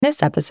In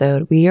this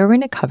episode, we are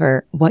going to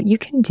cover what you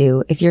can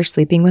do if you're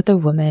sleeping with a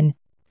woman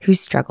who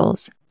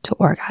struggles to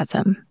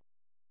orgasm.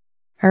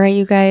 All right,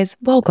 you guys,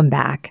 welcome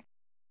back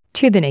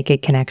to The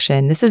Naked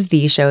Connection. This is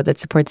the show that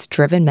supports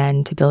driven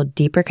men to build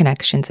deeper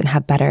connections and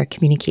have better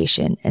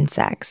communication in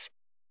sex.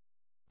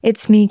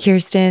 It's me,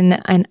 Kirsten,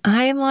 and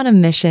I am on a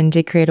mission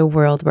to create a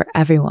world where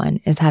everyone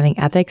is having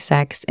epic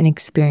sex and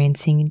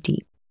experiencing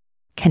deep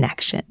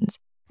connections.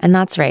 And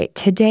that's right,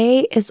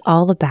 today is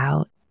all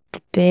about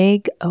the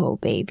big O,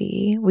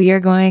 baby. We are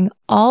going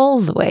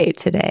all the way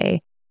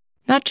today.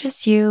 Not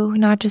just you,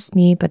 not just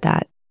me, but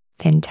that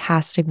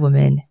fantastic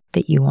woman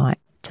that you want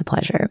to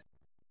pleasure.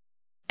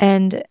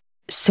 And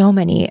so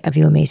many of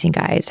you amazing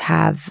guys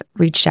have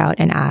reached out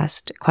and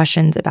asked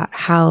questions about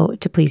how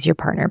to please your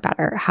partner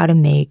better, how to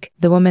make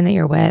the woman that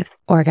you're with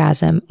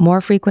orgasm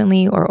more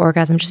frequently or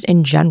orgasm just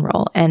in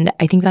general. And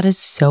I think that is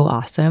so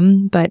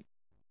awesome. But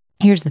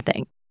here's the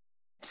thing.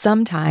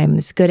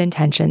 Sometimes good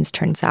intentions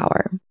turn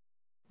sour.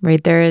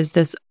 Right? There is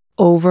this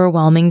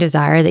overwhelming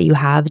desire that you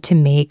have to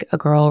make a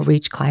girl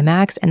reach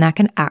climax, and that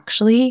can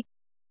actually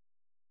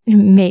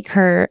make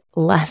her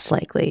less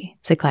likely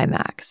to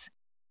climax.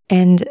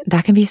 And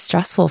that can be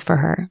stressful for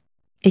her.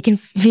 It can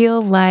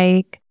feel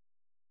like,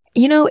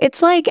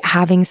 it's like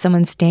having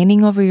someone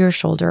standing over your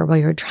shoulder while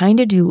you're trying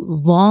to do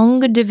long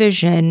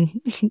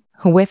division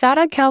without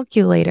a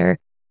calculator.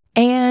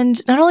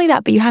 And not only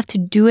that, but you have to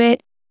do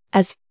it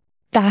as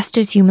fast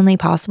as humanly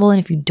possible. And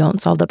if you don't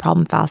solve the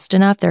problem fast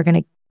enough, they're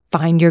going to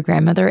find your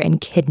grandmother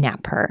and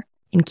kidnap her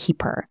and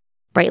keep her,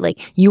 right?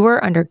 Like you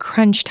are under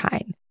crunch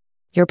time.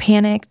 You're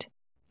panicked.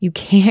 You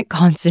can't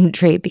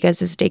concentrate because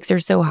the stakes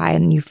are so high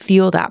and you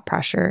feel that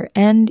pressure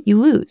and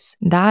you lose.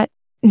 That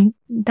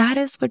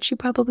is what she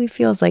probably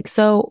feels like.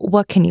 So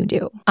what can you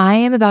do? I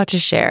am about to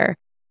share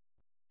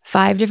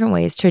 5 different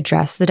ways to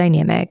address the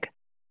dynamic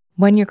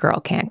when your girl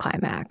can't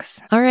climax.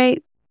 All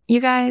right, you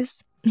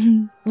guys,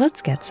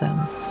 let's get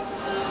some.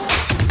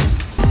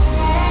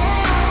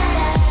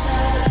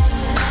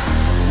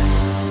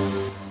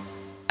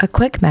 A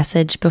quick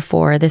message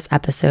before this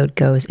episode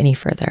goes any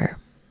further.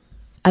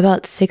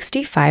 About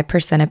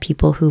 65% of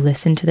people who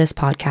listen to this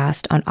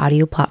podcast on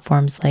audio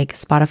platforms like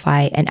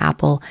Spotify and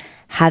Apple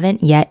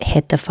haven't yet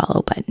hit the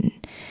follow button.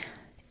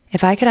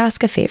 If I could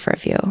ask a favor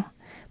of you,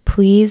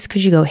 please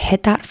could you go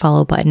hit that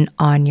follow button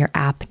on your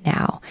app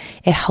now?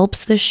 It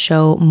helps the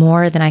show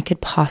more than I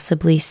could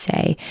possibly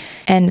say.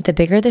 And the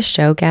bigger the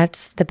show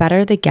gets, the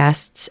better the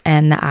guests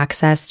and the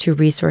access to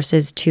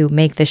resources to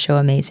make the show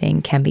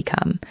amazing can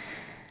become.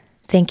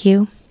 Thank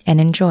you and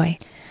enjoy.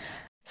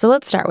 So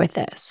let's start with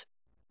this.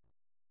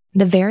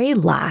 The very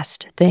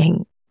last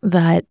thing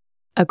that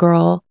a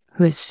girl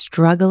who is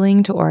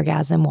struggling to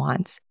orgasm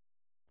wants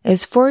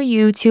is for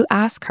you to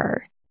ask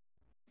her,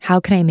 how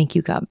can I make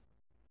you come?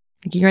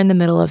 Like you're in the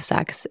middle of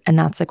sex and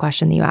that's the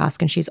question that you ask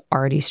and she's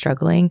already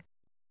struggling.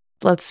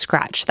 Let's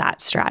scratch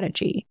that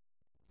strategy.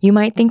 You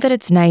might think that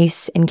it's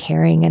nice and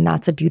caring and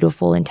that's a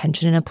beautiful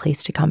intention and a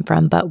place to come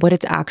from, but what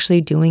it's actually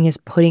doing is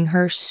putting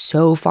her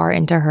so far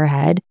into her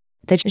head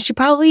that she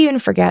probably even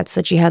forgets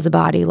that she has a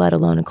body, let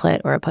alone a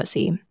clit or a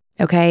pussy.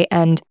 Okay.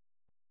 And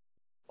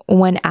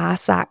when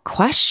asked that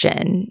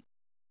question,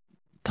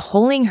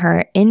 pulling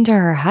her into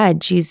her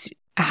head, she's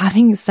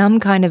having some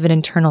kind of an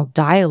internal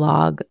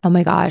dialogue. Oh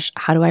my gosh,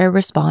 how do I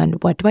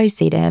respond? What do I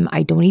say to him?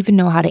 I don't even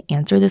know how to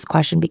answer this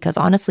question because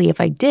honestly, if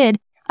I did,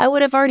 I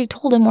would have already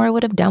told him or I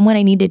would have done what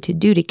I needed to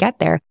do to get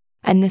there.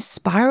 And this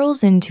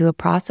spirals into a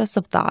process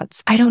of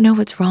thoughts. I don't know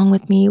what's wrong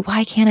with me.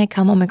 Why can't I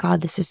come? Oh my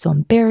God, this is so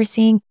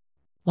embarrassing.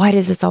 Why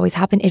does this always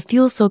happen? It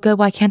feels so good.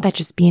 Why can't that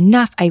just be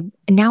enough?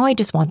 Now I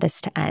just want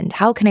this to end.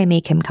 How can I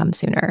make him come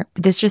sooner?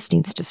 This just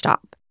needs to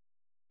stop.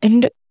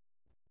 And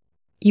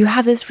you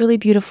have this really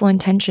beautiful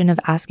intention of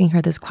asking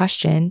her this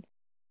question,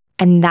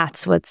 and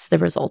that's what's the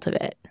result of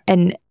it.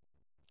 And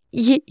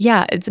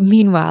yeah, it's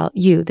meanwhile,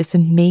 you, this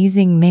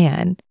amazing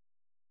man,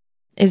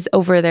 is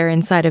over there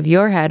inside of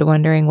your head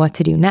wondering what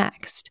to do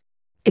next.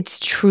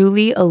 It's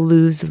truly a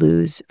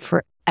lose-lose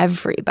for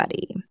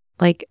everybody.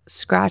 Like,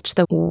 scratch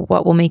the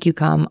what will make you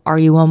come. Are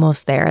you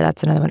almost there?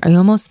 That's another one. Are you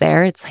almost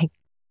there? It's like,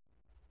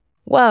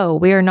 whoa,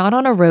 we are not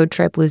on a road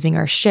trip losing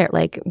our shit.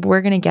 Like,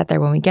 we're going to get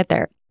there when we get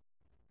there.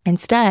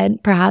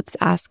 Instead, perhaps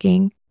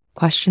asking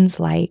questions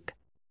like,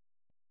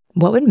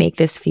 what would make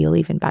this feel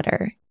even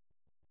better?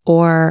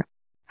 Or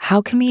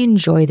how can we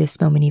enjoy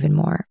this moment even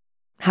more?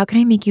 How can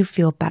I make you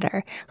feel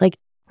better? Like,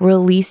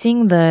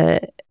 releasing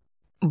the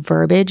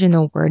verbiage and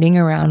the wording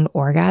around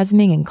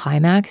orgasming and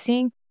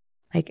climaxing.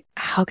 Like,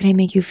 how can I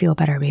make you feel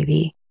better,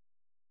 baby?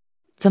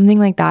 Something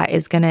like that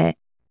is going to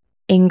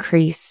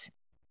increase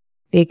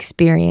the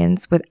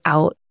experience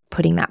without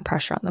putting that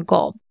pressure on the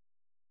goal.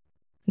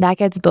 That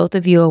gets both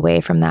of you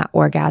away from that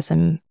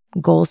orgasm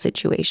goal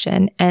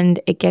situation, and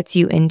it gets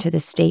you into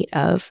the state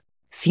of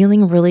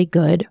feeling really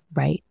good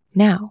right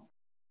now.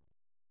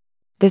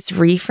 This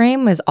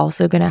reframe is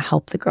also going to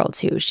help the girl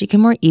too. She can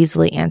more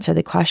easily answer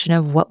the question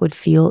of what would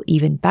feel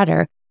even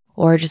better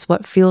or just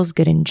what feels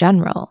good in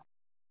general.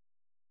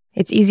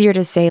 It's easier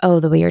to say, oh,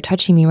 the way you're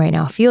touching me right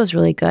now feels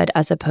really good,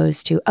 as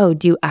opposed to, oh,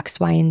 do X,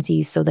 Y, and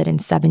Z so that in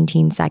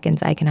 17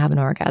 seconds I can have an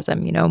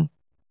orgasm,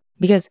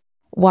 Because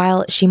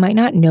while she might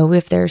not know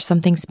if there's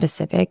something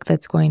specific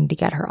that's going to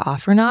get her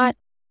off or not,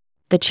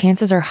 the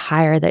chances are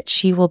higher that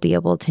she will be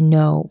able to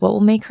know what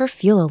will make her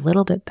feel a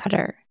little bit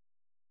better.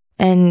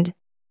 And,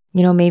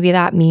 maybe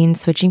that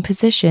means switching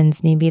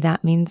positions. Maybe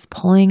that means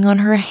pulling on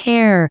her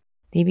hair.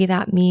 Maybe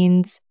that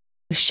means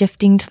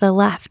shifting to the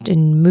left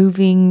and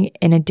moving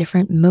in a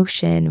different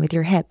motion with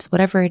your hips,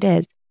 whatever it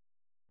is.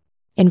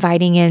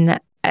 Inviting in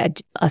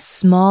a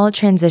small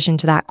transition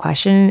to that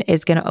question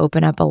is going to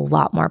open up a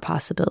lot more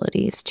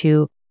possibilities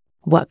to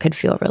what could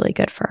feel really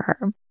good for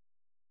her.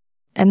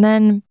 And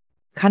then,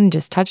 kind of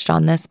just touched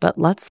on this, but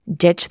let's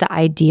ditch the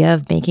idea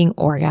of making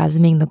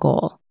orgasming the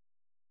goal.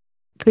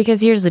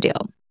 Because here's the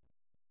deal.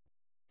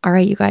 All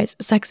right, you guys,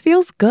 sex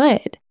feels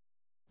good,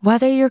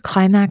 whether you're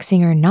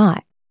climaxing or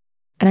not.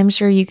 And I'm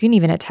sure you can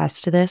even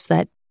attest to this,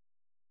 that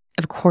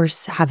of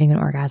course, having an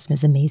orgasm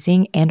is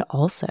amazing. And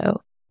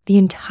also the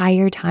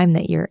entire time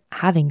that you're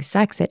having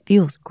sex, it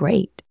feels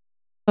great.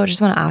 So I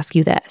just want to ask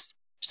you this,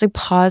 just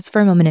pause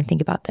for a moment and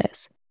think about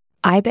this.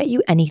 I bet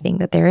you anything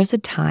that there is a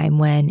time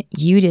when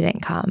you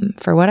didn't come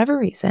for whatever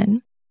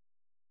reason,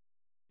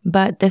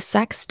 but the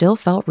sex still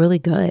felt really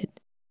good.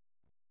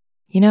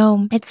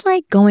 It's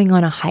like going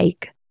on a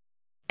hike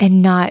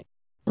and not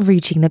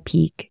reaching the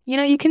peak.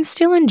 You can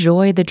still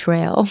enjoy the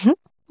trail.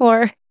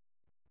 Or,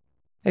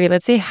 okay,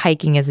 let's say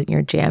hiking isn't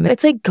your jam.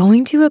 It's like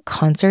going to a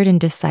concert and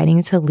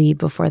deciding to leave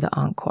before the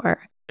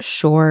encore.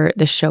 Sure,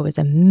 the show is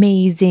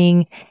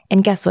amazing.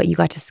 And guess what? You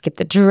got to skip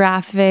the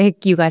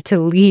traffic. You got to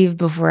leave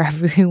before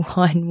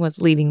everyone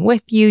was leaving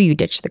with you. You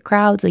ditched the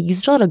crowds. Like, you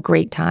still had a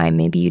great time.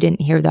 Maybe you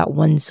didn't hear that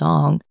one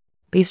song,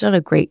 but you still had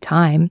a great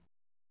time.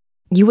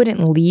 You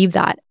wouldn't leave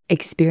that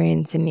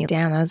experience and be,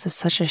 damn, that was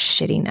such a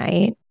shitty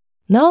night.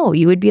 No,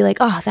 you would be like,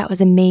 oh, that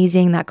was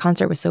amazing. That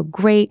concert was so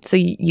great. So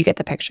you get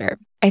the picture.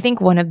 I think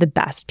one of the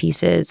best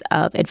pieces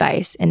of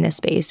advice in this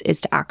space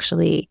is to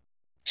actually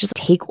just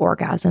take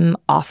orgasm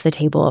off the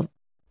table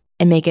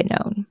and make it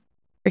known.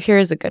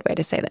 Here's a good way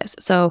to say this.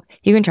 So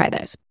you can try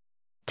this.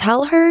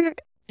 Tell her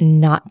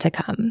not to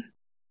come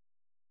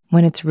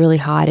when it's really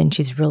hot and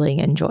she's really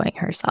enjoying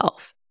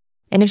herself.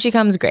 And if she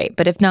comes, great.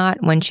 But if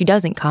not, when she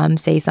doesn't come,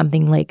 say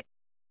something like,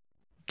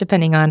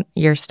 depending on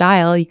your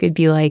style, you could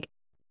be like,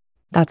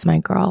 that's my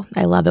girl.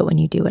 I love it when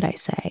you do what I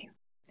say.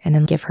 And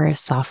then give her a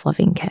soft,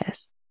 loving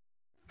kiss.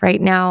 Right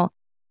now,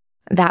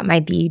 that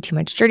might be too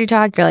much dirty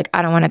talk. You're like,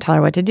 I don't want to tell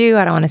her what to do.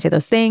 I don't want to say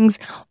those things,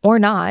 or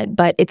not.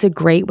 But it's a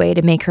great way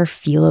to make her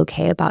feel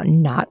okay about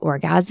not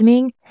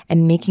orgasming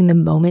and making the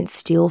moment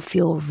still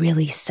feel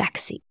really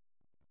sexy.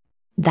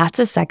 That's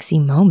a sexy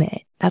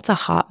moment. That's a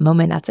hot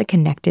moment. That's a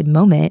connected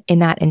moment in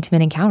that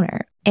intimate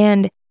encounter.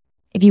 And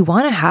if you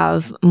want to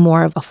have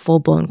more of a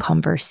full-blown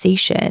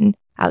conversation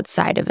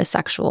outside of a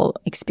sexual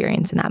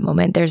experience in that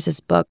moment, there's this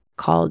book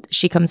called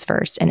She Comes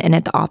First. And in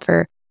it, the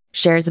author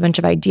shares a bunch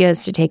of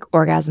ideas to take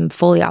orgasm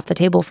fully off the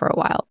table for a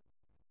while.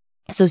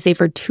 So say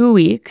for 2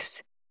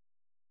 weeks,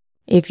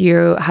 if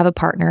you have a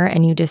partner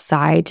and you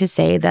decide to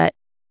say that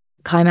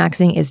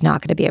climaxing is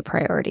not going to be a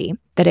priority,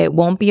 that it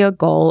won't be a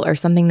goal or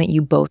something that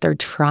you both are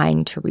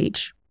trying to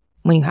reach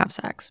when you have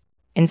sex.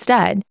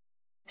 Instead,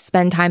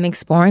 spend time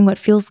exploring what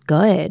feels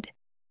good.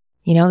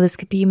 This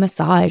could be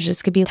massage,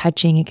 this could be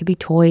touching, it could be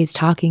toys,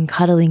 talking,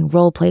 cuddling,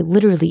 role play,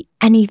 literally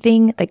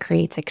anything that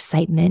creates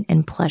excitement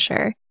and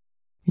pleasure,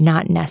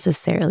 not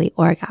necessarily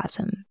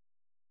orgasm.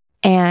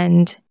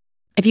 And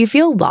if you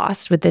feel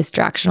lost with this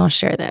direction, I'll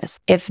share this.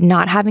 If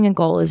not having a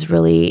goal is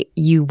really,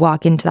 you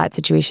walk into that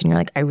situation, you're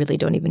like, I really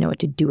don't even know what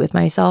to do with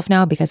myself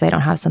now because I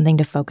don't have something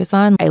to focus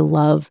on. I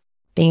love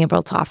being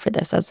able to offer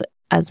this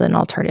as an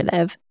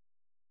alternative.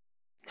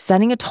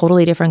 Setting a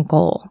totally different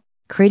goal.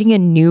 Creating a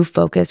new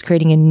focus,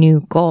 creating a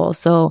new goal.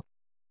 So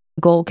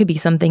goal could be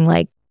something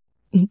like,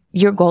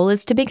 your goal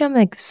is to become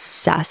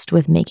obsessed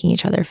with making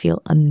each other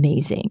feel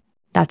amazing.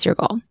 That's your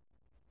goal.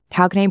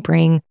 How can I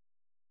bring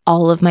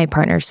all of my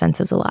partner's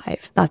senses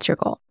alive? That's your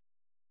goal.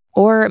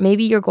 Or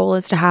maybe your goal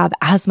is to have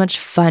as much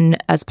fun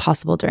as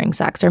possible during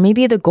sex. Or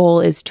maybe the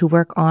goal is to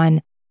work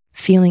on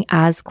feeling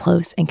as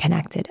close and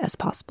connected as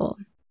possible.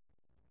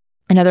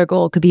 Another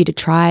goal could be to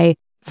try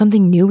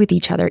something new with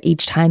each other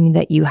each time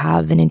that you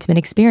have an intimate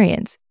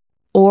experience.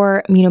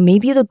 Or,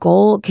 maybe the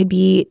goal could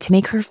be to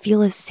make her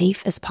feel as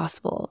safe as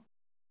possible.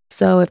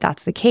 So if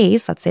that's the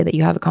case, let's say that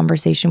you have a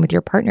conversation with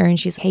your partner and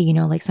she's, hey,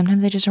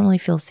 sometimes I just don't really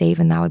feel safe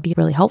and that would be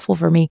really helpful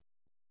for me.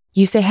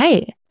 You say,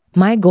 hey,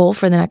 my goal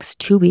for the next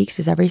 2 weeks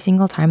is every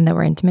single time that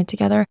we're intimate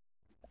together,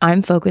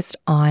 I'm focused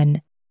on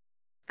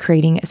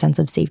creating a sense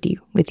of safety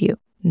with you.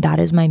 That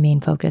is my main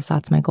focus.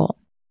 That's my goal.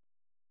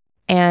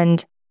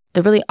 And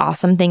the really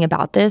awesome thing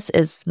about this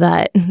is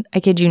that, I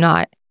kid you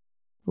not,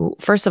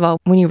 first of all,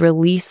 when you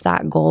release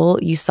that goal,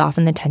 you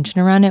soften the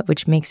tension around it,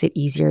 which makes it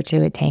easier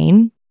to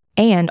attain.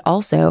 And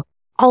also,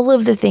 all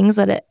of the things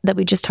that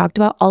we just talked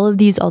about, all of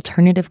these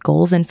alternative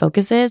goals and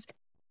focuses,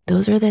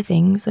 those are the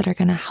things that are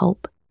going to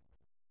help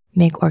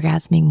make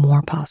orgasming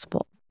more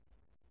possible.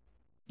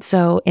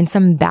 So in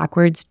some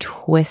backwards,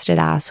 twisted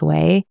ass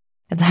way,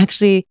 it's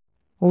actually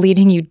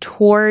leading you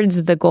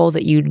towards the goal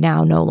that you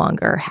now no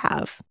longer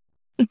have.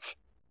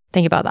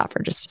 Think about that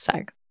for just a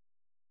sec.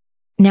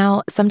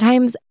 Now,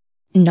 sometimes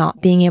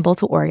not being able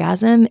to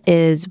orgasm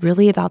is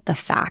really about the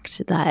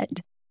fact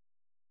that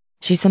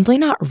she's simply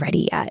not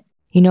ready yet.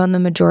 And the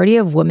majority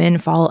of women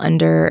fall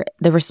under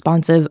the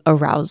responsive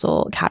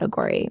arousal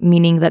category,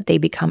 meaning that they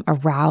become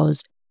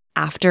aroused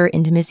after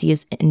intimacy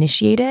is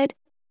initiated.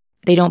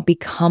 They don't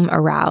become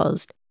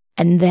aroused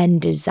and then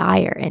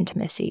desire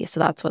intimacy. So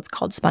that's what's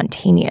called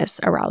spontaneous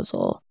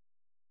arousal.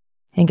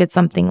 I think it's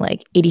something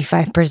like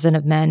 85%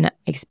 of men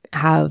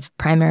have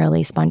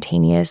primarily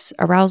spontaneous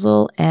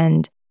arousal,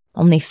 and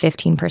only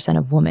 15%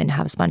 of women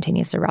have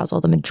spontaneous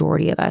arousal. The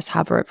majority of us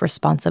have a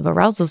responsive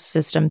arousal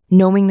system.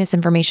 Knowing this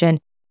information,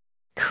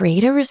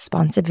 create a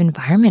responsive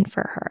environment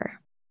for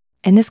her.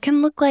 And this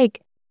can look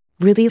like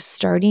really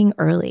starting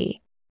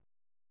early.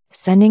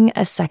 Sending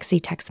a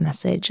sexy text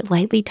message,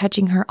 lightly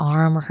touching her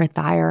arm or her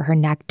thigh or her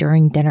neck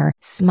during dinner,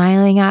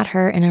 smiling at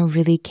her in a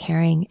really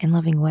caring and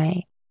loving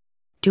way.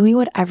 Doing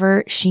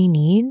whatever she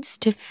needs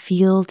to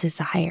feel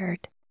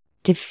desired,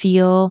 to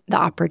feel the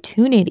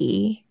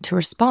opportunity to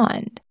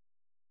respond.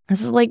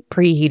 This is like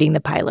preheating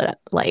the pilot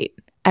light.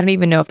 I don't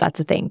even know if that's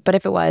a thing, but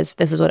if it was,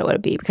 this is what it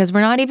would be, because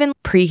we're not even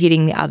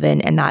preheating the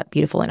oven in that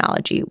beautiful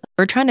analogy.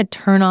 We're trying to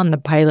turn on the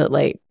pilot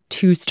light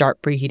to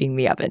start preheating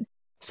the oven.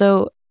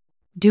 So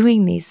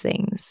doing these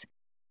things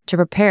to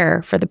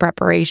prepare for the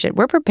preparation.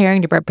 We're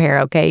preparing to prepare,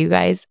 okay, you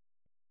guys?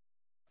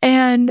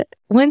 And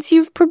once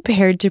you've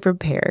prepared to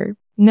prepare,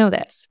 know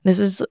this. This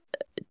is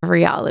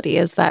reality,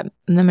 is that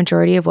the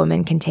majority of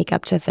women can take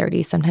up to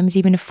 30, sometimes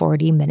even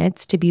 40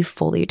 minutes to be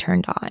fully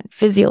turned on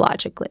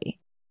physiologically.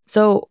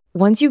 So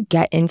once you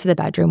get into the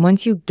bedroom,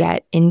 once you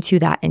get into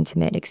that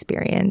intimate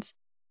experience,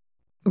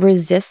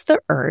 resist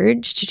the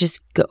urge to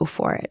just go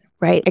for it,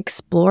 right?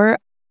 Explore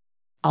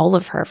all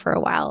of her for a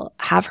while.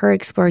 Have her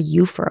explore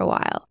you for a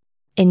while.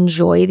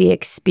 Enjoy the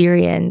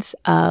experience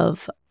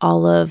of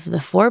all of the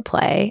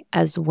foreplay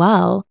as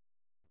well.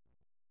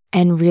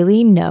 And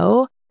really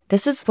know,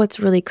 this is what's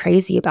really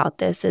crazy about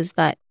this, is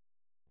that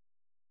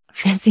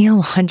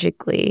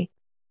physiologically,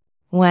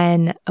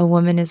 when a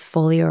woman is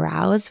fully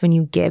aroused, when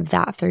you give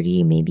that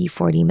 30, maybe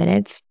 40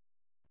 minutes,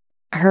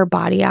 her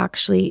body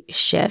actually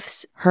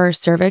shifts. Her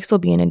cervix will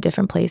be in a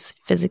different place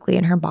physically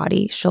in her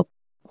body. She'll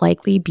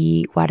likely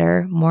be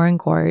wetter, more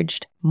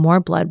engorged,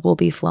 more blood will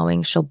be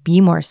flowing. She'll be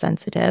more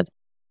sensitive.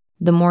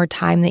 The more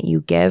time that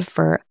you give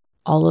for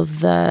all of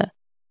the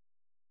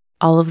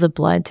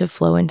blood to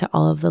flow into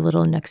all of the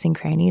little nooks and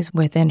crannies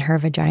within her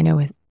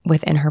vagina,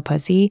 within her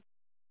pussy,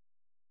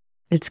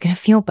 it's going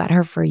to feel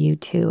better for you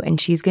too. And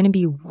she's going to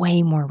be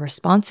way more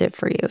responsive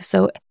for you.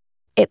 So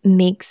it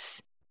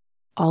makes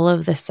all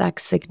of the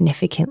sex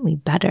significantly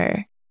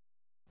better,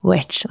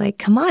 which, like,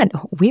 come on,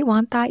 we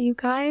want that, you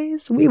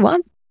guys. We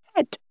want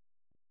that.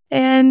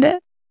 And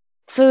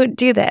so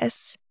do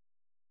this.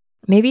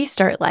 Maybe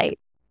start light.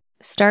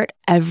 Start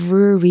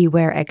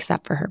everywhere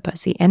except for her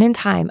pussy. And in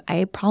time,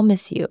 I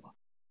promise you,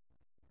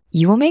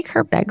 you will make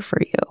her beg for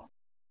you.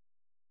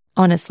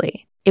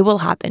 Honestly, it will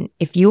happen.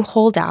 If you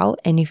hold out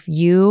and if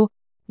you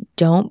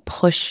don't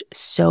push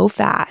so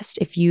fast,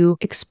 if you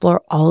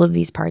explore all of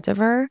these parts of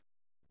her,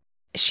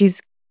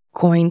 she's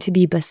going to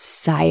be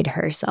beside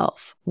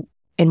herself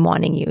in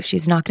wanting you.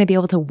 She's not going to be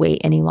able to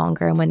wait any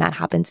longer. And when that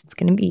happens, it's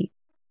going to be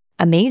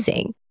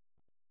amazing.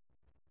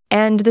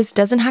 And this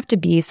doesn't have to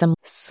be some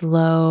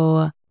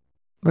slow,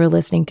 we're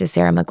listening to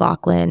Sarah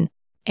McLachlan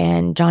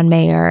and John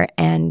Mayer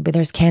and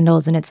there's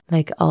candles and it's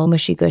like all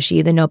mushy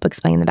gushy, the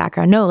Notebook's playing in the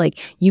background. No, like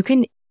you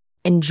can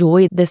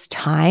enjoy this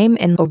time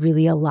in a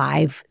really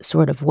alive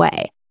sort of way.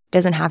 It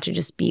doesn't have to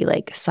just be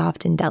like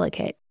soft and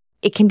delicate.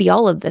 It can be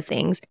all of the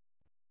things,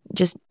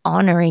 just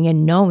honoring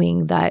and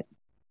knowing that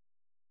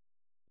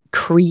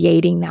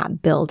creating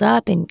that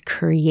buildup and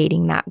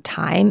creating that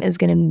time is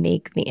going to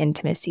make the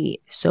intimacy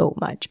so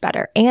much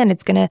better. And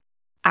it's going to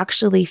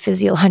actually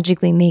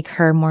physiologically make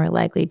her more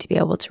likely to be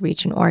able to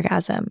reach an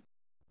orgasm.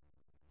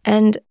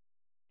 And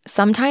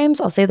sometimes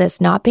I'll say this,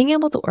 not being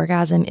able to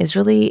orgasm is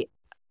really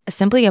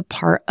simply a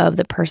part of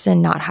the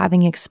person not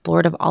having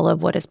explored of all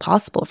of what is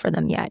possible for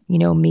them yet. You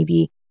know,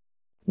 maybe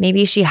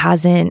she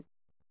hasn't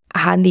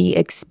had the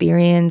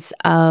experience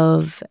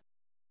of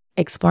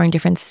exploring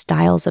different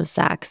styles of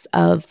sex,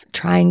 of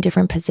trying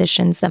different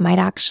positions that might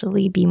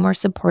actually be more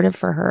supportive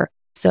for her.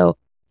 So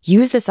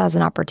use this as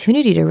an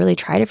opportunity to really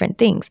try different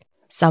things.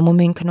 Some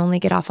women can only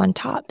get off on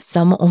top,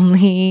 some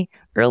only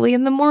early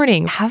in the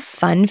morning. Have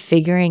fun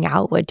figuring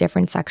out what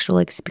different sexual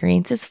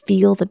experiences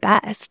feel the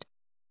best.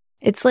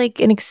 It's like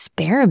an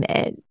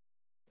experiment.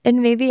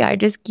 And maybe I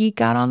just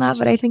geek out on that,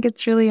 but I think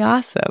it's really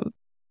awesome.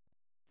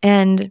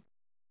 And,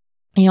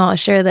 you know, I'll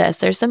share this.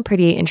 There's some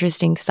pretty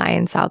interesting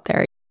science out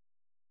there.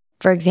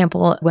 For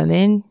example,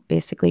 women,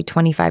 basically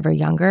 25 or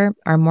younger,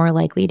 are more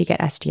likely to get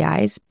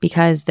STIs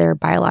because they're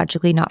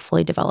biologically not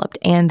fully developed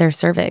and their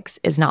cervix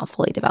is not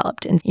fully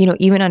developed. And, you know,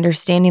 even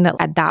understanding that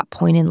at that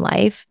point in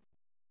life,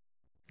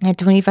 at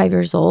 25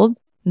 years old,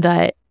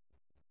 that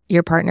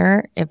your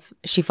partner, if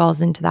she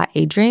falls into that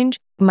age range,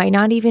 might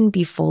not even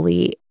be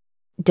fully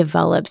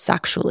developed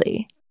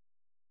sexually,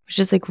 which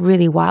is like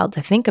really wild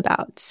to think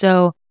about.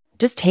 So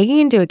just taking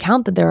into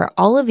account that there are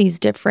all of these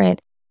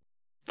different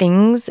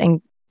things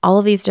and all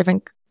of these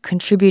different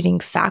contributing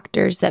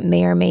factors that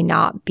may or may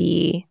not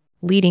be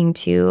leading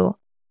to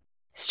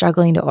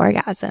struggling to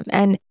orgasm.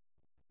 And,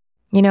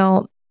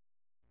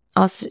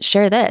 I'll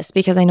share this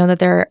because I know that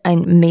there are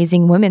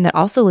amazing women that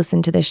also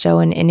listen to this show.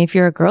 And if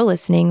you're a girl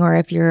listening, or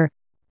if you're,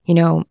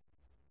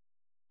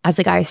 as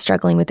a guy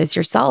struggling with this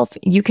yourself,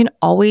 you can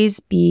always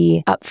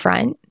be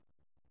upfront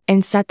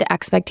and set the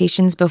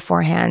expectations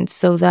beforehand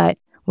so that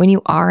when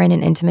you are in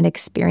an intimate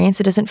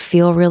experience, it doesn't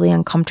feel really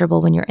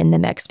uncomfortable when you're in the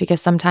mix.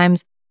 Because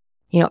sometimes,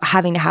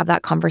 having to have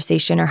that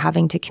conversation or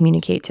having to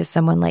communicate to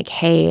someone like,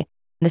 hey,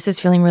 this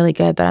is feeling really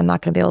good, but I'm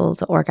not going to be able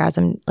to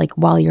orgasm like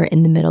while you're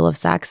in the middle of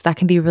sex, that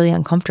can be really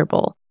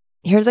uncomfortable.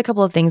 Here's a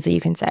couple of things that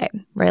you can say,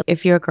 right?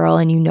 If you're a girl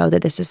and you know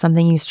that this is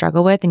something you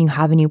struggle with and you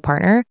have a new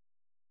partner,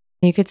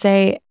 you could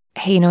say,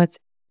 hey,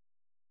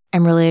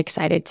 I'm really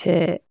excited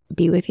to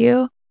be with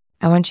you.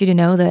 I want you to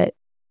know that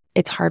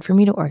it's hard for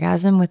me to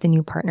orgasm with a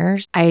new partner.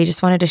 I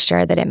just wanted to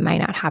share that it might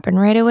not happen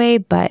right away,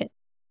 but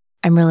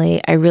I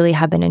really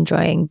have been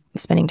enjoying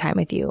spending time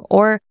with you.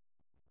 Or,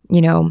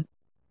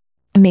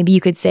 maybe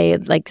you could say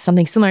like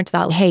something similar to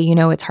that. Hey,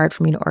 it's hard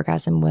for me to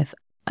orgasm with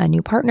a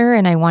new partner.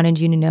 And I wanted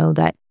you to know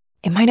that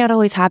it might not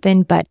always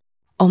happen, but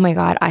oh my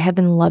God, I have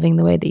been loving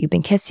the way that you've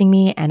been kissing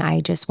me. And I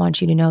just want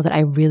you to know that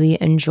I really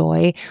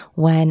enjoy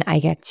when I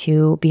get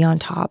to be on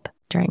top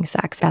during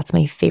sex. That's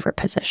my favorite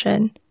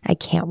position. I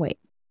can't wait.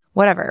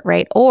 Whatever,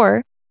 right?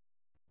 Or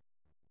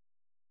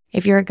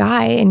if you're a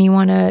guy and you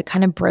want to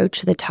kind of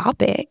broach the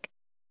topic,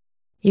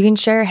 you can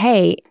share,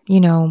 hey,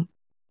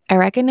 I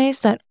recognize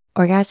that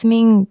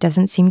orgasming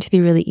doesn't seem to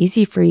be really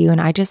easy for you. And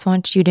I just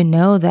want you to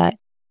know that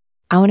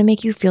I want to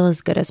make you feel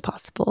as good as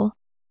possible.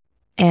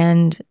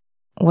 And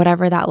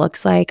whatever that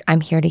looks like,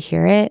 I'm here to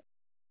hear it.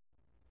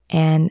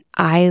 And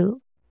I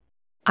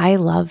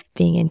love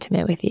being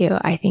intimate with you.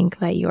 I think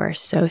that you are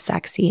so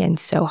sexy and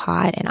so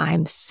hot, and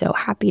I'm so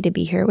happy to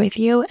be here with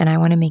you. And I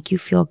want to make you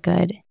feel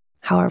good,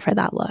 however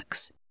that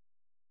looks.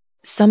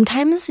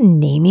 Sometimes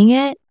naming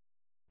it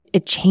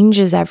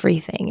changes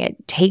everything.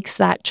 It takes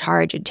that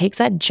charge. It takes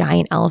that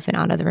giant elephant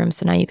out of the room.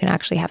 So now you can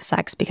actually have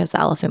sex because the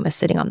elephant was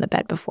sitting on the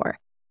bed before.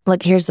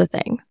 Look, here's the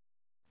thing.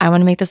 I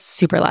want to make this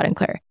super loud and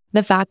clear.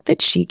 The fact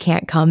that she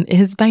can't come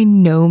is by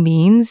no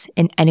means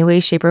in any way,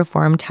 shape, or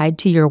form tied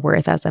to your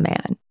worth as a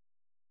man.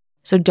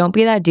 So don't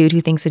be that dude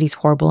who thinks that he's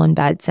horrible in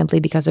bed simply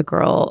because a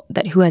girl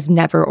who has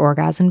never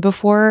orgasmed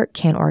before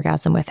can't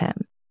orgasm with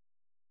him.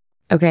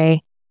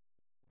 Okay?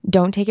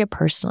 Don't take it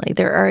personally.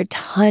 There are a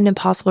ton of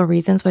possible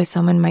reasons why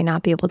someone might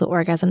not be able to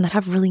orgasm that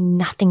have really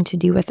nothing to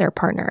do with their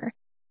partner.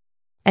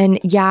 And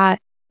yeah,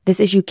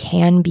 this issue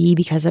can be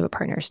because of a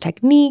partner's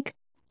technique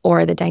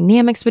or the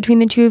dynamics between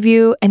the two of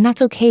you. And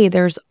that's okay.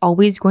 There's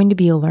always going to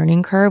be a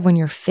learning curve when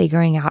you're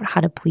figuring out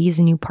how to please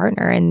a new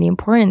partner. And the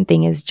important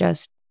thing is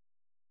just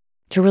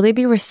to really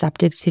be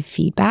receptive to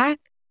feedback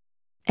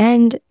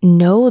and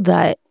know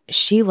that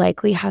she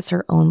likely has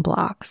her own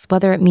blocks,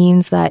 whether it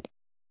means that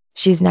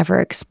she's never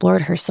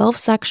explored herself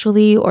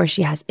sexually, or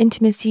she has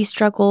intimacy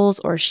struggles,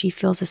 or she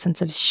feels a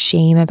sense of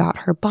shame about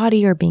her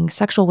body or being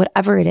sexual,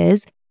 whatever it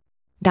is,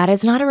 that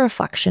is not a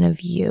reflection of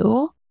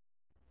you.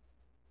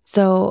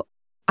 So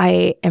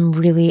I am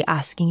really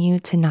asking you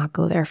to not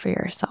go there for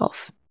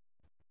yourself.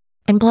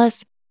 And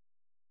plus,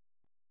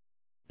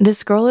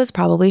 this girl is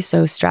probably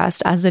so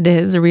stressed as it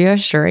is.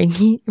 Reassuring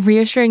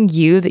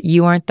you that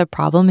you aren't the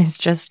problem is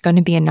just going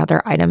to be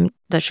another item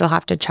that she'll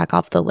have to check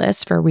off the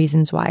list for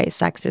reasons why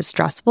sex is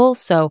stressful.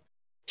 So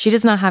she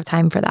does not have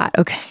time for that,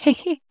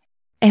 okay?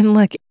 And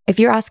look,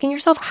 if you're asking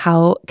yourself,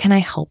 how can I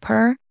help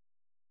her?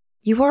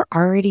 You are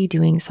already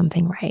doing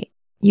something right.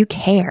 You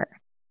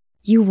care.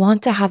 You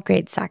want to have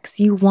great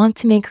sex. You want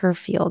to make her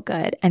feel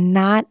good. And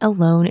that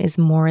alone is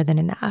more than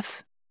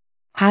enough.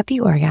 Happy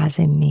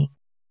orgasming,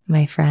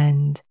 my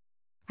friend.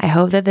 I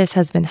hope that this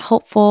has been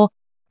helpful.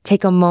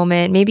 Take a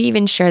moment, maybe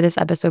even share this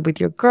episode with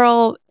your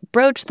girl,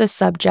 broach the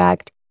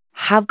subject,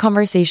 have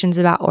conversations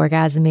about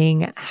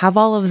orgasming, have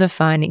all of the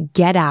fun,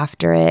 get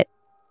after it.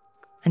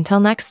 Until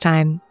next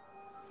time,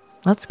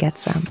 let's get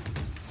some.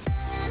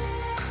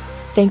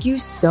 Thank you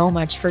so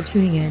much for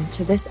tuning in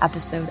to this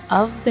episode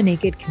of The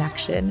Naked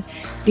Connection.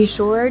 Be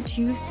sure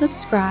to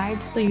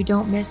subscribe so you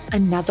don't miss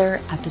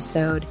another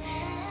episode.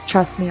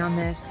 Trust me on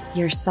this,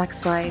 your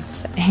sex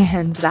life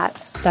and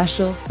that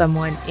special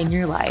someone in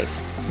your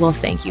life will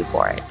thank you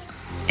for it.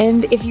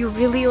 And if you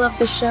really love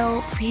the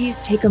show,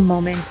 please take a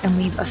moment and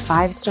leave a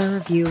 5-star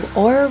review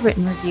or a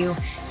written review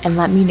and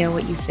let me know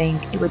what you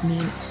think. It would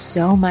mean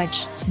so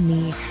much to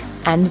me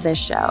and this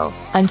show.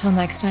 Until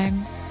next time,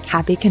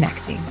 happy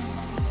connecting.